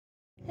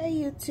Hey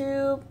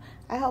YouTube,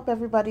 I hope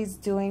everybody's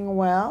doing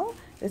well.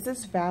 This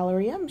is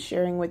Valerie. I'm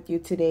sharing with you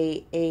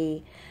today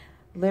a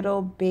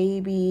little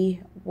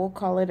baby, we'll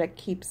call it a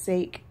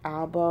keepsake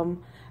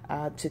album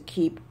to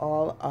keep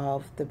all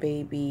of the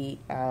baby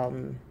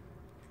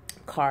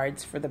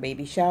cards for the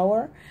baby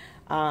shower.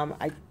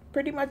 I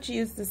pretty much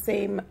used the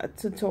same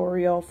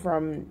tutorial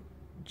from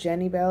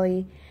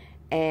Jennibellie,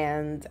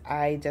 and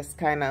I just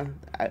kind of,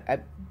 I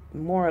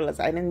more or less,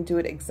 I didn't do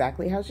it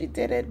exactly how she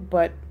did it,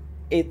 but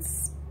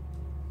it's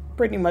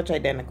pretty much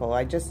identical.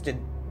 I just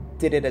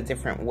did it a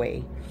different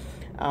way.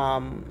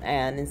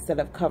 And instead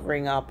of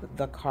covering up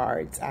the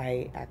cards,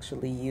 I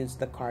actually used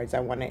the cards. I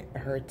wanted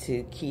her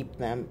to keep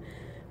them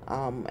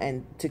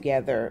and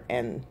together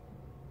and,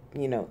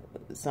 you know,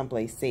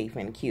 someplace safe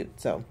and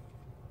cute. So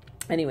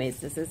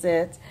anyways, this is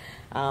it.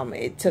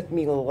 It took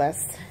me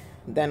less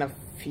than a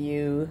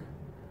few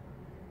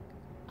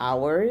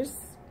hours.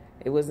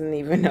 It wasn't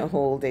even a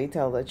whole day,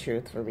 tell the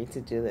truth, for me to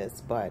do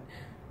this, but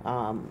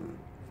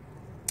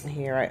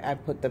here I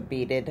put the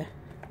beaded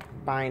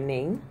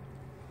binding,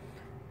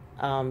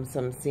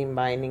 some seam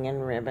binding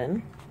and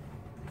ribbon.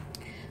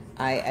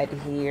 I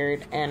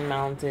adhered and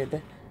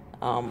mounted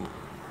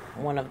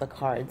one of the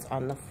cards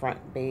on the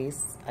front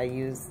base. I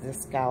used the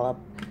scallop,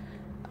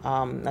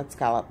 not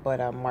scallop,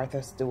 but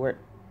Martha Stewart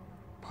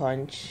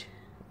punch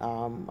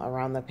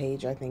around the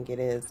page, I think it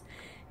is.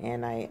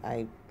 And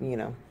I you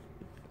know,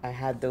 I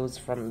had those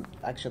from,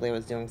 actually I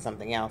was doing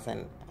something else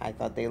and I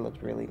thought they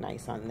looked really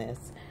nice on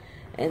this.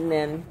 And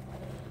then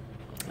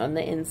on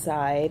the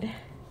inside,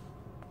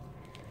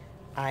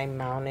 I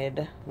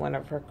mounted one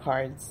of her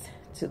cards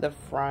to the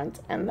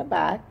front and the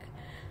back.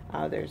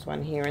 There's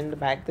one here in the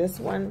back. This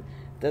one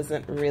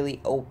doesn't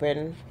really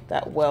open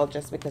that well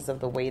just because of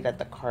the way that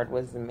the card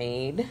was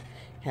made. It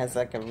has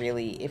like a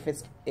really, if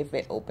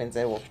it opens,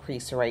 it will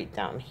crease right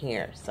down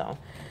here. So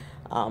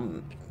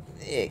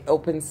it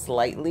opens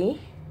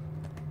slightly,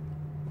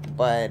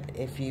 but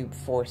if you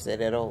force it,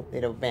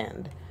 it'll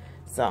bend.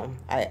 So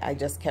I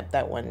just kept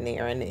that one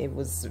there, and it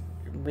was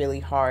really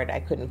hard.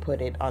 I couldn't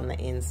put it on the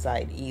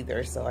inside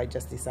either, so I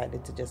just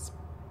decided to just,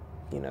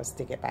 you know,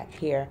 stick it back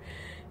here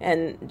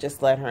and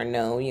just let her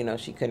know, you know,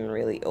 she couldn't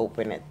really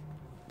open it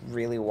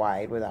really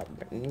wide without,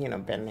 you know,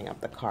 bending up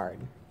the card.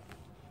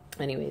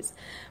 Anyways,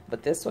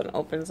 but this one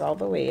opens all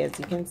the way, as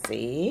you can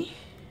see.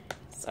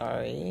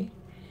 Sorry,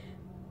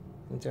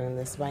 I'm doing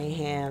this by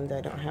hand.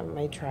 I don't have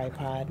my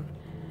tripod.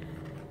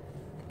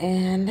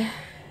 And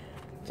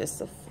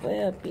just a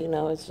flip, you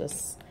know, it's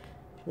just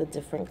the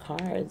different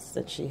cards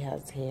that she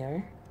has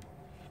here.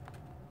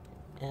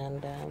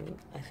 And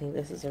I think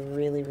this is a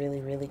really,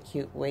 really, really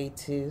cute way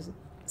to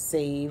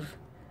save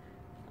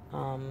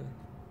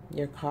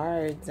your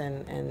cards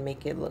and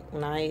make it look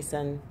nice.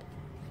 And,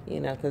 you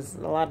know, because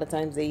a lot of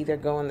times they either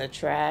go in the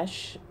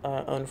trash,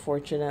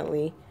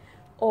 unfortunately,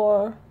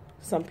 or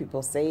some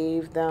people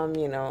save them,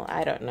 you know,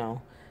 I don't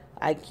know.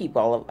 I kept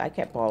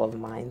all of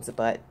mine,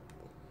 but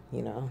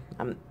you know,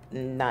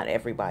 not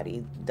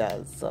everybody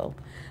does. So,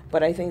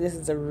 but I think this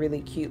is a really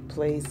cute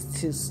place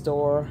to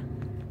store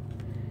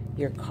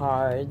your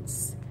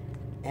cards,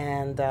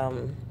 and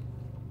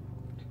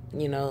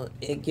you know,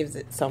 it gives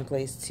it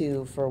someplace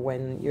too for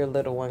when your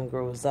little one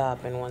grows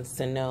up and wants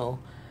to know,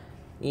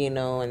 you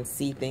know, and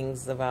see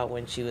things about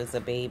when she was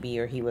a baby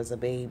or he was a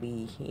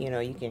baby. You know,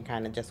 you can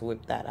kind of just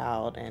whip that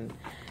out and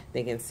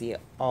they can see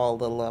all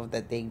the love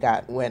that they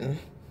got when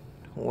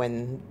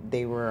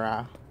they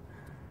were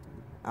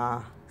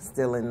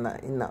still in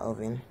the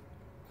oven.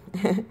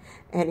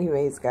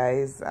 Anyways,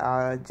 guys,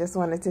 just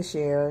wanted to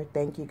share.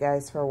 Thank you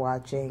guys for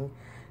watching.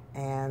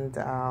 And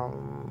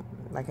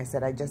like I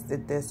said, I just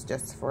did this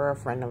just for a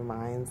friend of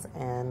mine's,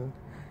 and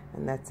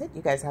that's it.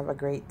 You guys have a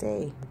great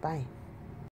day. Bye.